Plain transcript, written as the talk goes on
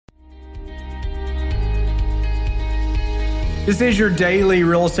This is your daily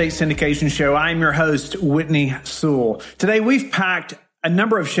real estate syndication show. I'm your host, Whitney Sewell. Today, we've packed a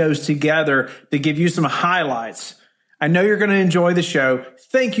number of shows together to give you some highlights. I know you're going to enjoy the show.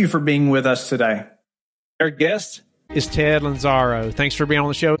 Thank you for being with us today. Our guest is Ted Lanzaro. Thanks for being on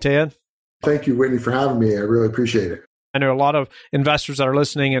the show, Ted. Thank you, Whitney, for having me. I really appreciate it. I know a lot of investors that are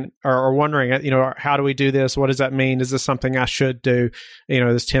listening and are wondering, how do we do this? What does that mean? Is this something I should do?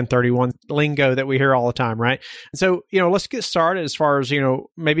 This 1031 lingo that we hear all the time, right? And so, let's get started as far as,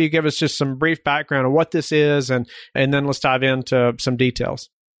 maybe you give us just some brief background of what this is, and then let's dive into some details.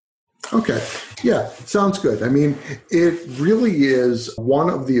 Okay. Yeah, sounds good. I mean, it really is one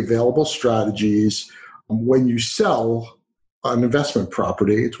of the available strategies when you sell an investment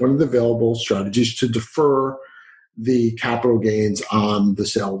property. It's one of the available strategies to defer the capital gains on the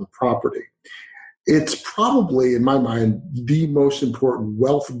sale of the property. It's probably, in my mind, the most important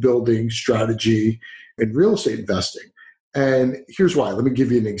wealth building strategy in real estate investing. And here's why. Let me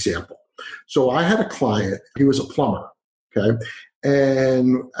give you an example. So I had a client, he was a plumber, okay?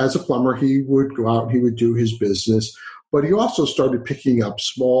 And as a plumber, he would go out and he would do his business, but he also started picking up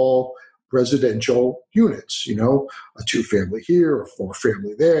small residential units, a 2-family here, a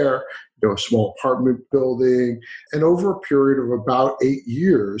 4-family there, a small apartment building. And over a period of about 8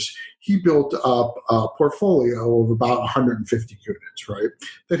 years, he built up a portfolio of about 150 units, right,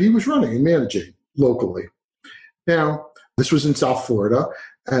 that he was running and managing locally. Now, this was in South Florida,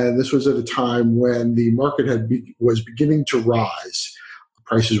 and this was at a time when the market was beginning to rise.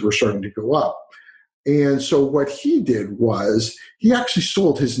 Prices were starting to go up. And so what he did was he actually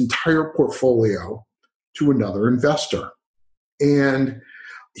sold his entire portfolio to another investor. And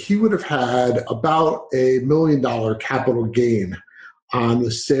he would have had about $1 million capital gain on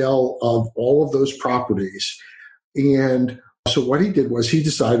the sale of all of those properties. And so what he did was he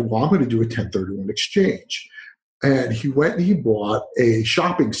decided, well, I'm going to do a 1031 exchange. And he went and he bought a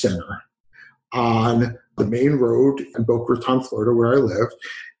shopping center on the main road in Boca Raton, Florida, where I lived,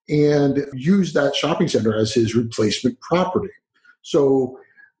 and used that shopping center as his replacement property. So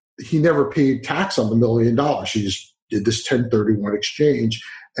he never paid tax on the $1 million. He just did this 1031 exchange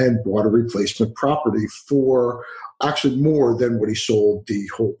and bought a replacement property for actually more than what he sold the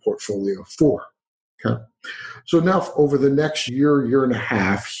whole portfolio for. Okay. So now over the next year and a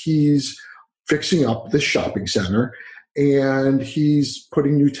half, he's fixing up this shopping center and he's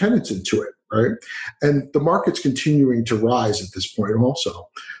putting new tenants into it, right? And the market's continuing to rise at this point also.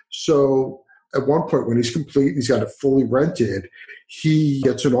 So at one point when he's complete, he's got it fully rented, he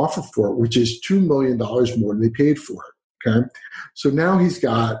gets an offer for it, which is $2 million more than they paid for it. Okay. So now he's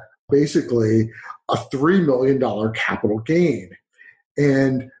got basically a $3 million capital gain.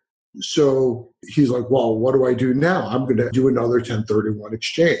 And so he's like, well, what do I do now? I'm going to do another 1031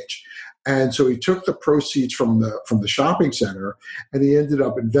 exchange. And so he took the proceeds from the shopping center and he ended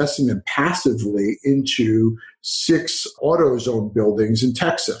up investing them passively into 6 AutoZone buildings in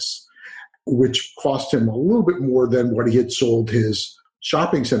Texas, which cost him a little bit more than what he had sold his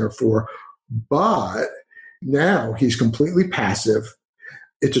shopping center for. But now he's completely passive.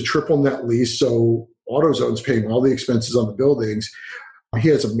 It's a triple net lease, so AutoZone's paying all the expenses on the buildings. He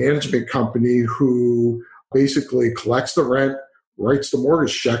has a management company who basically collects the rent, writes the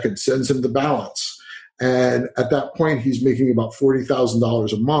mortgage check, and sends him the balance. And at that point, he's making about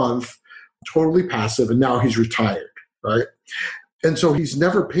 $40,000 a month, totally passive, and now he's retired, right? And so he's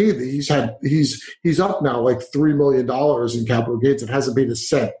never paid. He's up now like $3 million in capital gains and hasn't paid a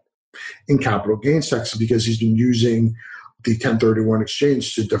cent in capital gains taxes because he's been using the 1031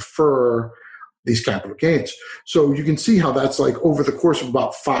 exchange to defer these capital gains. So you can see how that's like over the course of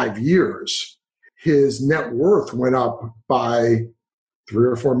about 5 years, his net worth went up by $3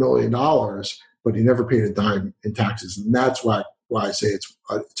 or $4 million, but he never paid a dime in taxes. And that's why I say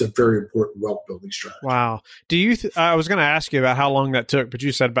it's a very important wealth building strategy. Wow. Do you? I was going to ask you about how long that took, but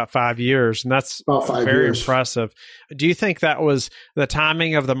you said about 5 years, and that's about 5 very years. Impressive. Do you think that was the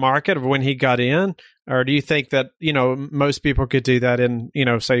timing of the market of when he got in, or do you think that most people could do that in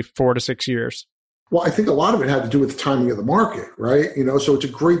say 4 to 6 years? Well, I think a lot of it had to do with the timing of the market, right? So it's a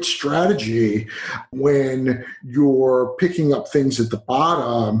great strategy when you're picking up things at the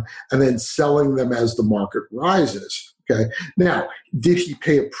bottom and then selling them as the market rises. Okay. Now, did he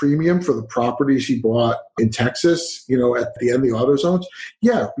pay a premium for the properties he bought in Texas, at the end of the AutoZones?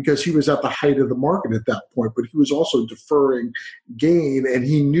 Yeah, because he was at the height of the market at that point, but he was also deferring gain and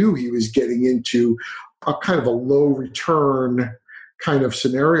he knew he was getting into a kind of a low return kind of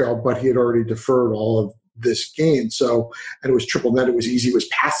scenario, but he had already deferred all of this gain. So, and it was triple net, it was easy, it was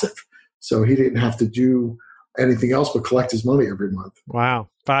passive. So he didn't have to do anything else but collect his money every month. Wow.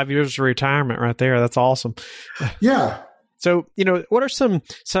 5 years of retirement right there. That's awesome. Yeah. So, what are some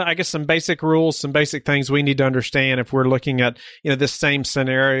basic rules, some basic things we need to understand if we're looking at, this same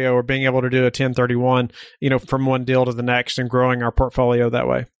scenario or being able to do a 1031, from one deal to the next and growing our portfolio that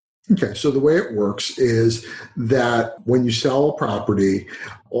way? Okay, so the way it works is that when you sell a property,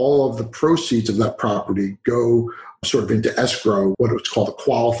 all of the proceeds of that property go sort of into escrow, what is called a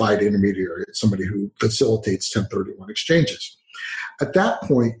qualified intermediary. It's somebody who facilitates 1031 exchanges. At that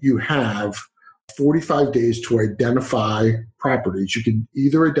point, you have 45 days to identify properties. You can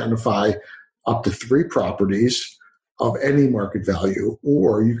either identify up to 3 properties of any market value,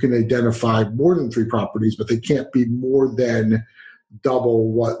 or you can identify more than 3 properties, but they can't be more than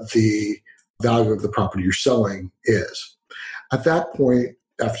double what the value of the property you're selling is. At that point,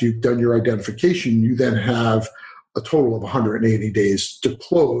 after you've done your identification, you then have a total of 180 days to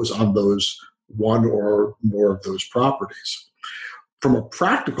close on those one or more of those properties. From a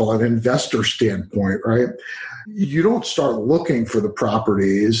practical and investor standpoint, right, you don't start looking for the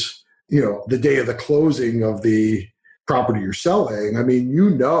properties, the day of the closing of the property you're selling. I mean,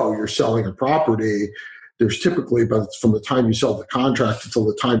 you're selling a property. There's typically, but from the time you sell the contract until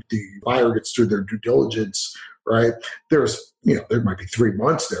the time the buyer gets through their due diligence, right, there's, there might be 3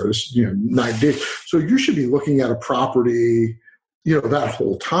 months there. There's, 9 days. So you should be looking at a property, that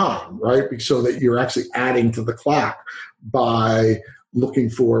whole time, right? So that you're actually adding to the clock by looking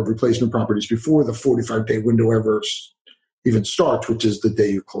for replacement properties before the 45-day window ever even starts, which is the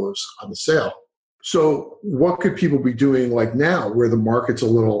day you close on the sale. So what could people be doing like now where the market's a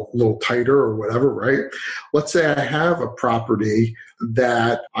little tighter or whatever, right? Let's say I have a property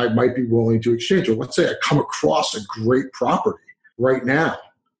that I might be willing to exchange, or let's say I come across a great property right now,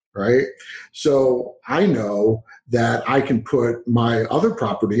 right? So I know that I can put my other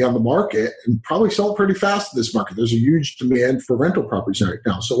property on the market and probably sell it pretty fast in this market. There's a huge demand for rental properties right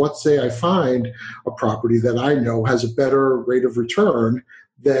now. So let's say I find a property that I know has a better rate of return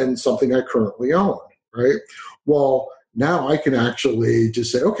than something I currently own, right? Well, now I can actually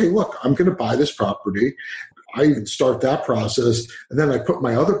just say, okay, look, I'm going to buy this property. I even start that process, and then I put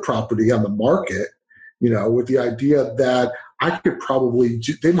my other property on the market, with the idea that I could probably,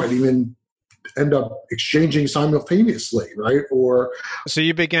 they might even end up exchanging simultaneously, right? Or so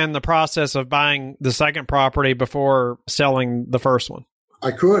you began the process of buying the second property before selling the first one.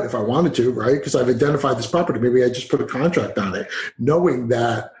 I could if I wanted to, right? Because I've identified this property. Maybe I just put a contract on it, knowing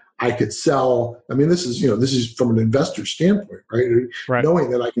that I could sell. I mean, this is from an investor standpoint, right? Right. Knowing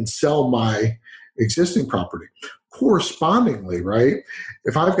that I can sell my existing property. Correspondingly, right?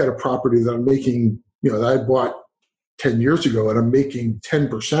 If I've got a property that I'm making, that I bought 10 years ago and I'm making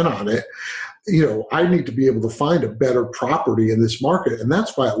 10% on it, I need to be able to find a better property in this market. And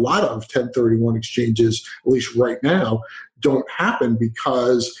that's why a lot of 1031 exchanges, at least right now, don't happen,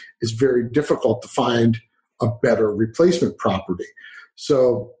 because it's very difficult to find a better replacement property.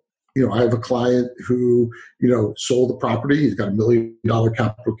 So, I have a client who, sold the property. He's got $1 million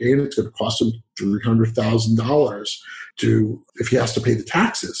capital gain. It's going to cost him $300,000 if he has to pay the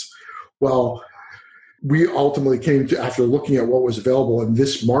taxes. Well, we ultimately came to, after looking at what was available in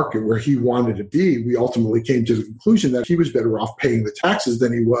this market where he wanted to be, we ultimately came to the conclusion that he was better off paying the taxes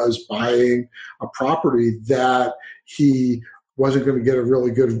than he was buying a property that he wasn't going to get a really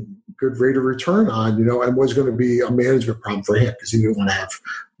good rate of return on, and was going to be a management problem for him because he didn't want to have,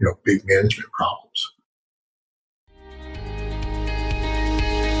 big management problems.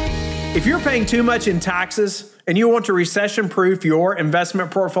 If you're paying too much in taxes and you want to recession-proof your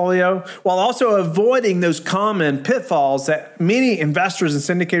investment portfolio while also avoiding those common pitfalls that many investors and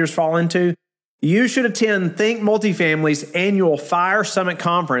syndicators fall into, you should attend Think Multifamily's annual Fire Summit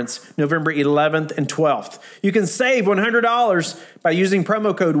Conference, November 11th and 12th. You can save $100 by using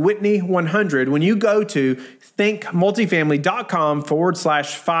promo code Whitney100 when you go to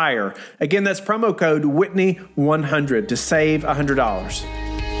thinkmultifamily.com/fire. Again, that's promo code Whitney100 to save $100.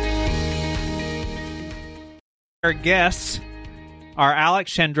 Our guests are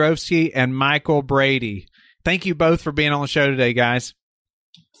Alex Shandrovsky and Michael Brady. Thank you both for being on the show today, guys.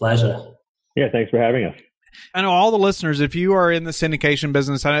 Pleasure. Yeah, thanks for having us. I know all the listeners, if you are in the syndication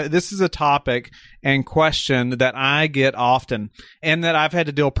business, I know this is a topic and question that I get often and that I've had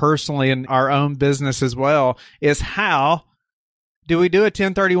to deal personally in our own business as well, is how do we do a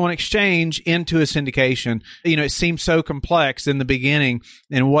 1031 exchange into a syndication? It seems so complex in the beginning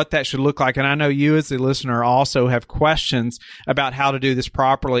and what that should look like. And I know you as the listener also have questions about how to do this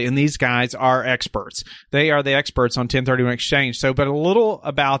properly. And these guys are experts. They are the experts on 1031 exchange. But a little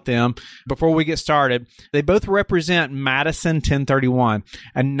about them before we get started. They both represent Madison 1031,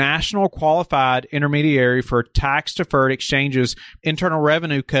 a national qualified intermediary for tax-deferred exchanges, Internal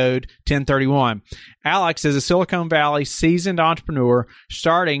Revenue Code 1031. Alex is a Silicon Valley seasoned entrepreneur.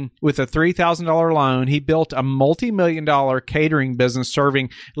 Starting with a $3,000 loan, he built a multi-million-dollar catering business serving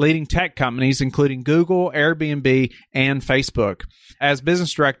leading tech companies, including Google, Airbnb, and Facebook. As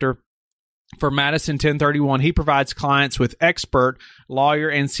business director for Madison 1031, he provides clients with expert, lawyer,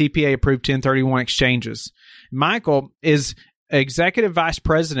 and CPA-approved 1031 exchanges. Michael is Executive Vice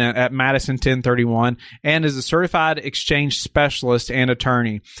President at Madison 1031 and is a certified exchange specialist and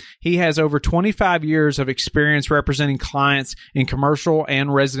attorney. He has over 25 years of experience representing clients in commercial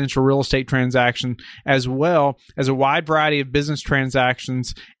and residential real estate transactions, as well as a wide variety of business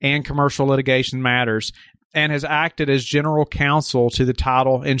transactions and commercial litigation matters, and has acted as general counsel to the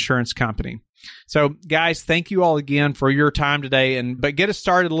title insurance company. So, guys, thank you all again for your time today. But get us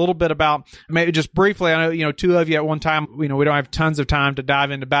started a little bit about, maybe just briefly, I know, two of you at one time, we don't have tons of time to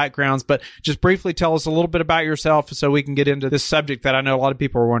dive into backgrounds, but just briefly tell us a little bit about yourself so we can get into this subject that I know a lot of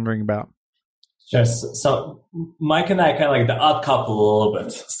people are wondering about. Sure. So Mike and I kind of like the odd couple a little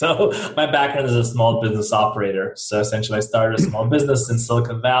bit. So my background is a small business operator. So essentially I started a small business in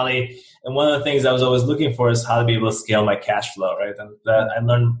Silicon Valley. And one of the things I was always looking for is how to be able to scale my cash flow, right? And I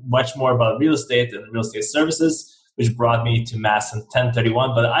learned much more about real estate and real estate services, which brought me to Madison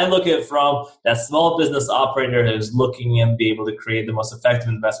 1031. But I look at it from that small business operator who's looking and be able to create the most effective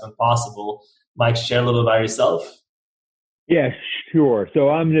investment possible. Mike, share a little bit about yourself. Yeah, sure. So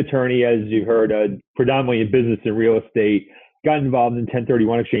I'm an attorney, as you heard, predominantly in business and real estate. Got involved in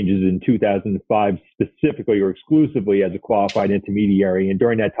 1031 exchanges in 2005, specifically or exclusively as a qualified intermediary. And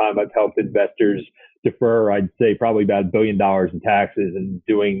during that time, I've helped investors defer, I'd say, probably about $1 billion in taxes and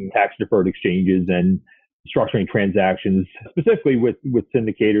doing tax-deferred exchanges and structuring transactions, specifically with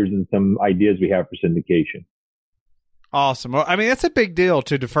syndicators and some ideas we have for syndication. Awesome. Well, I mean, that's a big deal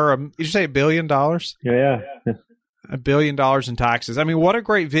to defer. Did you say $1 billion? Yeah. $1 billion in taxes. I mean, what a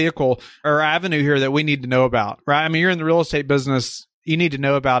great vehicle or avenue here that we need to know about, right? I mean, you're in the real estate business. You need to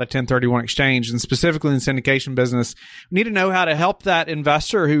know about a 1031 exchange, and specifically in the syndication business, you need to know how to help that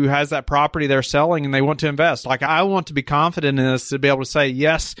investor who has that property they're selling and they want to invest. Like, I want to be confident in this to be able to say,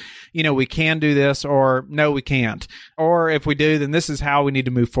 yes, we can do this, or no, we can't. Or if we do, then this is how we need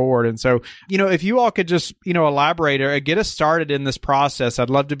to move forward. And so, if you all could just, elaborate or get us started in this process, I'd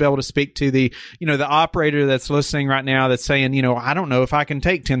love to be able to speak to the operator that's listening right now that's saying, I don't know if I can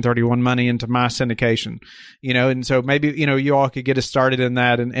take 1031 money into my syndication, and so maybe, you all could get us started in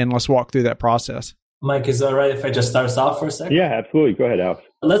that and let's walk through that process. Mike, is it all right if I just start us off for a second? Yeah, absolutely. Go ahead, Alex.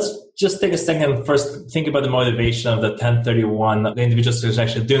 Let's just take a second and first think about the motivation of the 1031, the individuals who's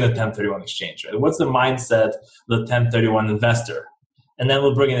actually doing the 1031 exchange, right? What's the mindset of the 1031 investor? And then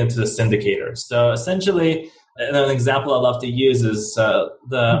we'll bring it into the syndicator. So essentially, an example I love to use is the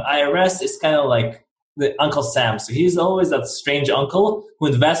IRS is kind of like the Uncle Sam. So he's always that strange uncle who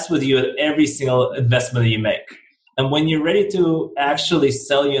invests with you at every single investment that you make. And when you're ready to actually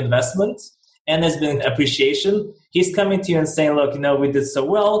sell your investment and there's been appreciation, he's coming to you and saying, look, we did so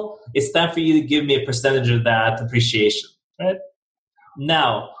well. It's time for you to give me a percentage of that appreciation, right?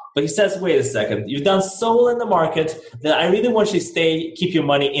 Now, but he says, wait a second, you've done so well in the market that I really want you to keep your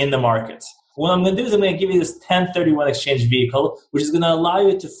money in the market. What I'm going to do is I'm going to give you this 1031 exchange vehicle, which is going to allow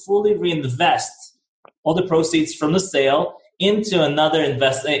you to fully reinvest all the proceeds from the sale into another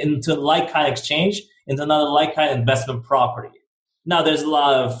into like-kind exchange, into another like-kind investment property. Now, there's a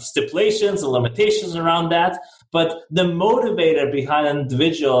lot of stipulations and limitations around that, but the motivator behind an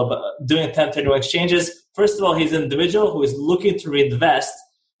individual doing a 1031 exchange is, first of all, he's an individual who is looking to reinvest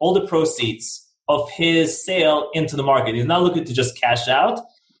all the proceeds of his sale into the market. He's not looking to just cash out.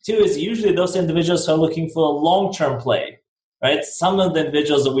 Two is usually those individuals are looking for a long-term play, right? Some of the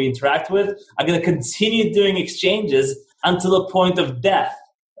individuals that we interact with are going to continue doing exchanges until the point of death,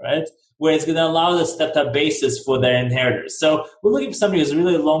 right? Where it's going to allow the stepped-up basis for their inheritors. So we're looking for somebody who's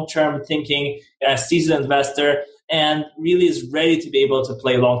really long-term thinking, a seasoned investor, and really is ready to be able to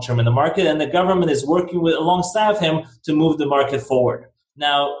play long-term in the market. And the government is working alongside of him to move the market forward.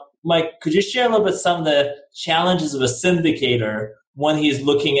 Now, Mike, could you share a little bit some of the challenges of a syndicator when he's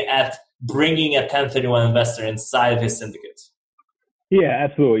looking at bringing a 1031 investor inside of his syndicate? Yeah,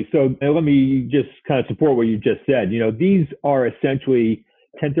 absolutely. So let me just kind of support what you just said. These are essentially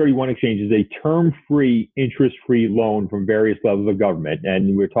 1031 exchange is a term-free, interest-free loan from various levels of government.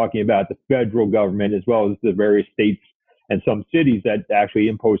 And we're talking about the federal government as well as the various states and some cities that actually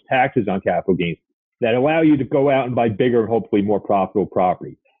impose taxes on capital gains that allow you to go out and buy bigger and hopefully more profitable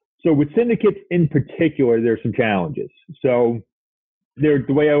property. So with syndicates in particular, there's some challenges. So the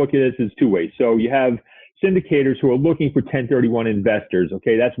way I look at this is two ways. So you have syndicators who are looking for 1031 investors.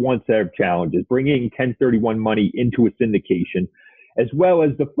 Okay, that's one set of challenges, bringing 1031 money into a syndication, as well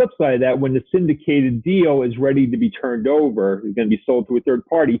as the flip side of that, when the syndicated deal is ready to be turned over, is going to be sold to a third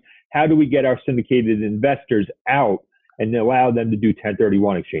party, how do we get our syndicated investors out and allow them to do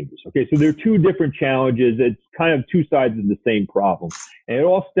 1031 exchanges? Okay, so there are two different challenges. It's kind of two sides of the same problem. And it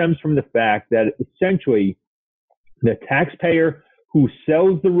all stems from the fact that essentially the taxpayer who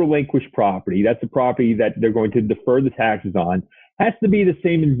sells the relinquished property, that's the property that they're going to defer the taxes on, has to be the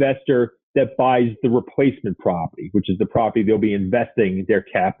same investor that buys the replacement property, which is the property they'll be investing their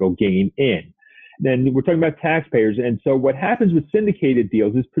capital gain in. Then we're talking about taxpayers. And so what happens with syndicated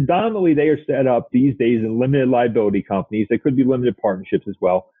deals is predominantly they are set up these days in limited liability companies. They could be limited partnerships as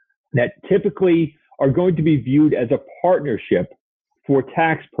well, that typically are going to be viewed as a partnership for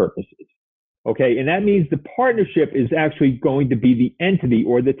tax purposes. Okay, and that means the partnership is actually going to be the entity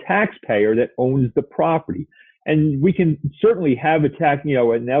or the taxpayer that owns the property. And we can certainly have an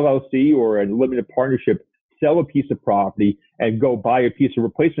LLC or a limited partnership sell a piece of property and go buy a piece of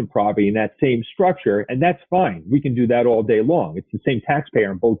replacement property in that same structure, and that's fine. We can do that all day long. It's the same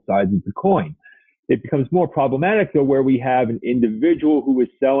taxpayer on both sides of the coin. It becomes more problematic, though, where we have an individual who is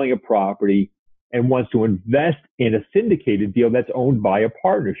selling a property and wants to invest in a syndicated deal that's owned by a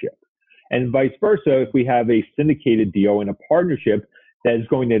partnership. And vice versa, if we have a syndicated deal in a partnership that is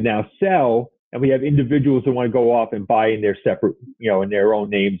going to now sell, and we have individuals who want to go off and buy in their separate, in their own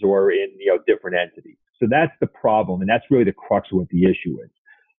names or in, different entities. So that's the problem. And that's really the crux of what the issue is.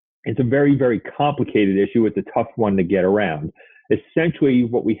 It's a very, very complicated issue. It's a tough one to get around. Essentially,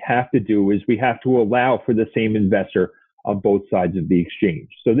 what we have to do is we have to allow for the same investor on both sides of the exchange.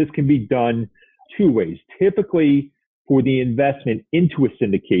 So this can be done two ways. Typically, for the investment into a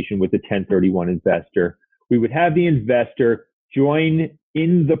syndication with a 1031 investor, we would have the investor join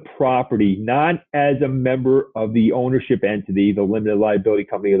in the property, not as a member of the ownership entity, the limited liability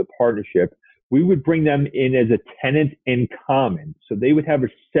company or the partnership. We would bring them in as a tenant in common. So they would have a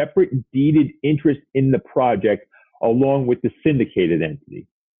separate deeded interest in the project along with the syndicated entity.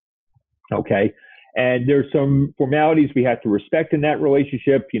 Okay. And there's some formalities we have to respect in that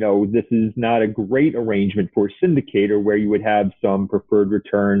relationship. This is not a great arrangement for a syndicator where you would have some preferred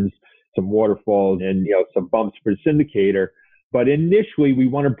returns, some waterfalls, and, some bumps for the syndicator. But initially, we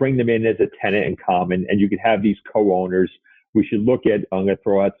want to bring them in as a tenant in common, and you could have these co-owners. We should look at, I'm going to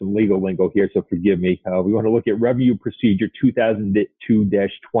throw out some legal lingo here, so forgive me. We want to look at Revenue Procedure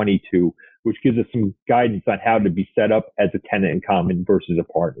 2002-22, which gives us some guidance on how to be set up as a tenant in common versus a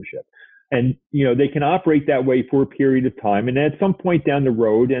partnership. And, they can operate that way for a period of time. And at some point down the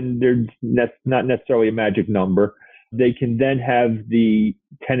road, and there's not necessarily a magic number, they can then have the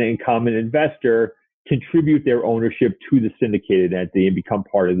tenant in common investor contribute their ownership to the syndicated entity and become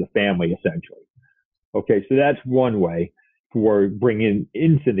part of the family, essentially. Okay, so that's one way for bringing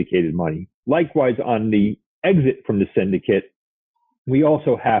in syndicated money. Likewise, on the exit from the syndicate, we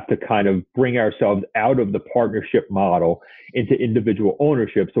also have to kind of bring ourselves out of the partnership model into individual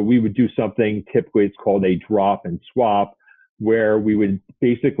ownership. So we would do something, typically it's called a drop and swap, where we would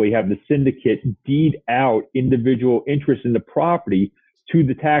basically have the syndicate deed out individual interest in the property to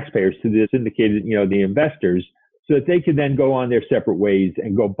the taxpayers, to the syndicated, the investors, so that they could then go on their separate ways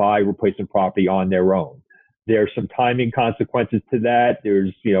and go buy replacement property on their own. There's some timing consequences to that.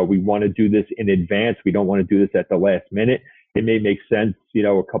 There's, we want to do this in advance. We don't want to do this at the last minute. It may make sense,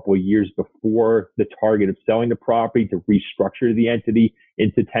 a couple of years before the target of selling the property to restructure the entity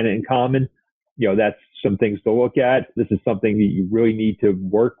into tenant in common. That's some things to look at. This is something that you really need to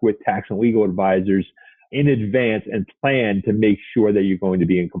work with tax and legal advisors in advance and plan to make sure that you're going to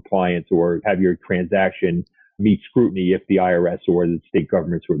be in compliance or have your transaction meet scrutiny if the IRS or the state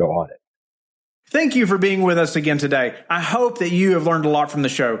governments were to audit. Thank you for being with us again today. I hope that you have learned a lot from the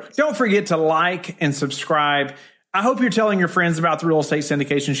show. Don't forget to like and subscribe. I hope you're telling your friends about the Real Estate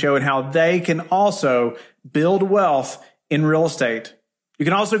Syndication Show and how they can also build wealth in real estate. You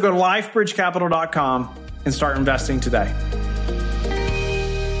can also go to lifebridgecapital.com and start investing today.